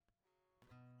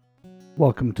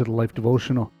Welcome to the Life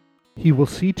Devotional. He Will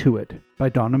See to It by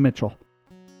Donna Mitchell.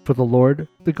 For the Lord,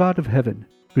 the God of heaven,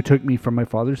 who took me from my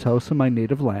father's house and my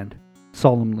native land,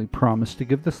 solemnly promised to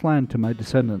give this land to my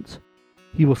descendants.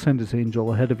 He will send his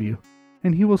angel ahead of you,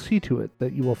 and he will see to it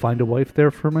that you will find a wife there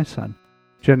for my son.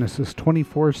 Genesis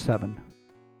 24:7.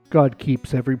 God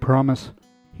keeps every promise.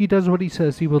 He does what he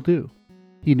says he will do.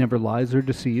 He never lies or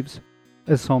deceives.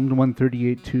 As Psalm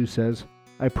 138:2 says,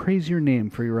 I praise your name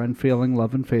for your unfailing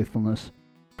love and faithfulness,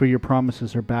 for your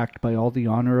promises are backed by all the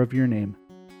honor of your name.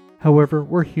 However,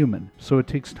 we're human, so it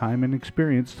takes time and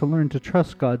experience to learn to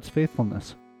trust God's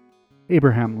faithfulness.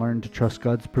 Abraham learned to trust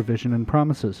God's provision and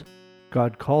promises.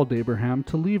 God called Abraham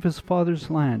to leave his father's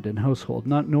land and household,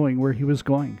 not knowing where he was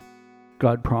going.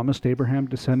 God promised Abraham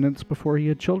descendants before he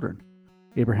had children.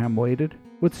 Abraham waited,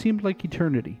 what seemed like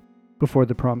eternity, before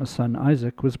the promised son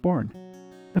Isaac was born.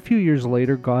 A few years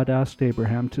later, God asked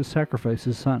Abraham to sacrifice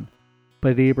his son.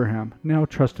 But Abraham now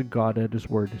trusted God at his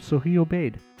word, so he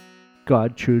obeyed.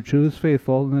 God, true to his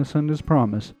faithfulness and his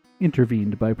promise,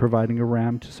 intervened by providing a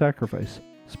ram to sacrifice,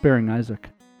 sparing Isaac.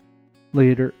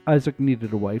 Later, Isaac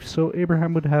needed a wife, so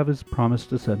Abraham would have his promised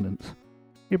descendants.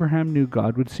 Abraham knew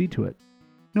God would see to it.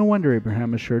 No wonder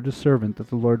Abraham assured his servant that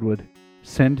the Lord would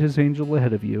send his angel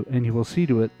ahead of you, and he will see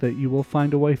to it that you will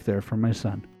find a wife there for my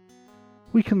son.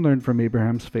 We can learn from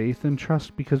Abraham's faith and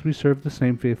trust because we serve the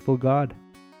same faithful God.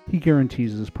 He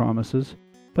guarantees his promises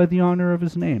by the honor of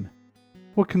his name.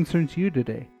 What concerns you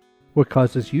today? What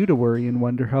causes you to worry and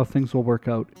wonder how things will work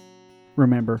out?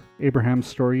 Remember, Abraham's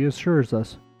story assures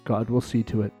us God will see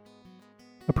to it.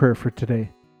 A prayer for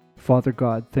today. Father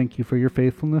God, thank you for your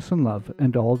faithfulness and love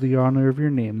and all the honor of your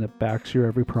name that backs your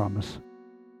every promise.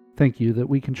 Thank you that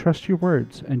we can trust your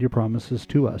words and your promises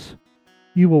to us.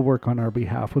 You will work on our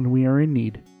behalf when we are in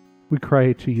need. We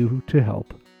cry to you to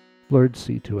help. Lord,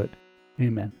 see to it.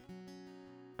 Amen.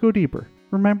 Go deeper.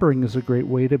 Remembering is a great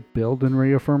way to build and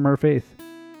reaffirm our faith.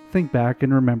 Think back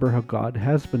and remember how God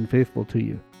has been faithful to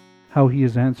you, how he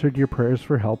has answered your prayers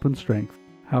for help and strength,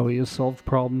 how he has solved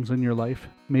problems in your life,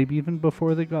 maybe even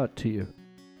before they got to you.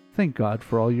 Thank God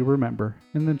for all you remember,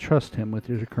 and then trust him with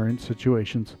your current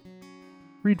situations.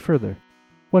 Read further.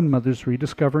 One Mother's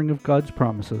Rediscovering of God's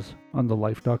Promises on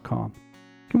thelife.com.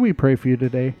 Can we pray for you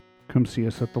today? Come see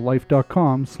us at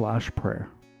thelife.com/prayer.